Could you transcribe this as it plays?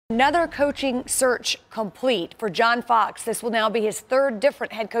Another coaching search complete for John Fox. This will now be his third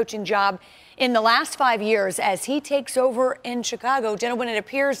different head coaching job in the last 5 years as he takes over in Chicago. Gentlemen, it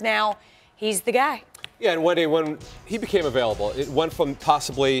appears now he's the guy. Yeah, and when he became available, it went from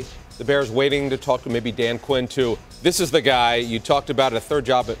possibly the Bears waiting to talk to maybe Dan Quinn to this is the guy. You talked about a third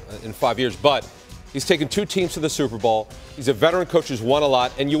job in 5 years, but he's taken 2 teams to the Super Bowl. He's a veteran coach who's won a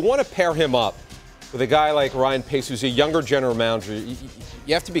lot, and you want to pair him up with a guy like Ryan Pace, who's a younger general manager.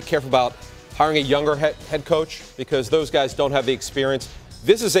 You have to be careful about hiring a younger head coach because those guys don't have the experience.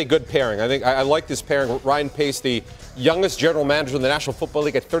 This is a good pairing. I think I like this pairing. Ryan Pace, the youngest general manager in the National Football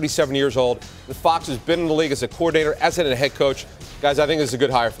League at 37 years old. And Fox has been in the league as a coordinator, as a head coach. Guys, I think this is a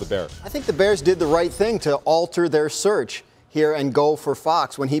good hire for the Bears. I think the Bears did the right thing to alter their search here and go for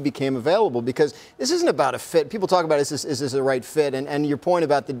Fox when he became available, because this isn't about a fit. People talk about is this the right fit, and your point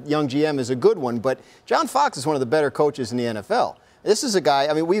about the young GM is a good one, but John Fox is one of the better coaches in the NFL. This is a guy,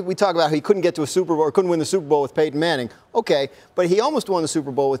 I mean, we talk about how he couldn't get to a Super Bowl or couldn't win the Super Bowl with Peyton Manning. Okay, but he almost won the Super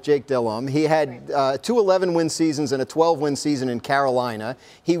Bowl with Jake Delhomme. He had 2 11-win seasons and a 12-win season in Carolina.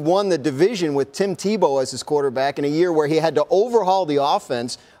 He won the division with Tim Tebow as his quarterback in a year where he had to overhaul the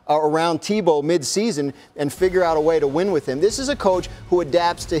offense around Tebow mid-season and figure out a way to win with him. This is a coach who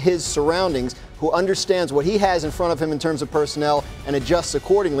adapts to his surroundings, who understands what he has in front of him in terms of personnel and adjusts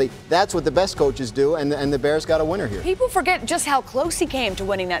accordingly. That's what the best coaches do, and the Bears got a winner here. People forget just how close he came to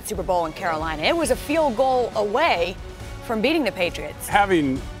winning that Super Bowl in Carolina. It was a field goal away from beating the Patriots.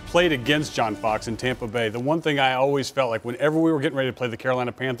 Having played against John Fox in Tampa Bay, the one thing I always felt like whenever we were getting ready to play the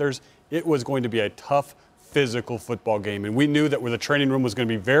Carolina Panthers, it was going to be a tough, physical football game. And we knew that where the training room was going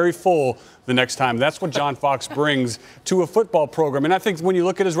to be very full the next time. That's what John Fox brings to a football program. And I think when you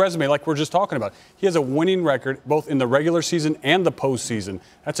look at his resume, like we're just talking about, he has a winning record both in the regular season and the postseason.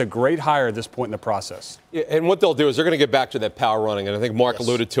 That's a great hire at this point in the process. Yeah, and what they'll do is they're going to get back to that power running. And I think Mark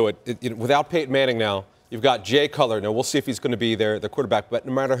alluded to it. Without Peyton Manning now, you've got Jay Cutler. Now, we'll see if he's going to be the quarterback. But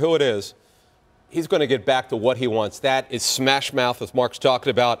no matter who it is, he's going to get back to what he wants. That is smash mouth, as Mark's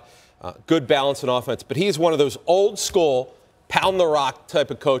talking about. Good balance in offense, but he's one of those old school, pound the rock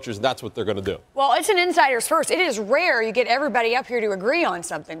type of coaches, and that's what they're going to do. Well, it's an insider's first. It is rare you get everybody up here to agree on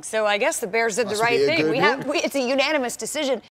something, so I guess the Bears did the right thing. It's a unanimous decision.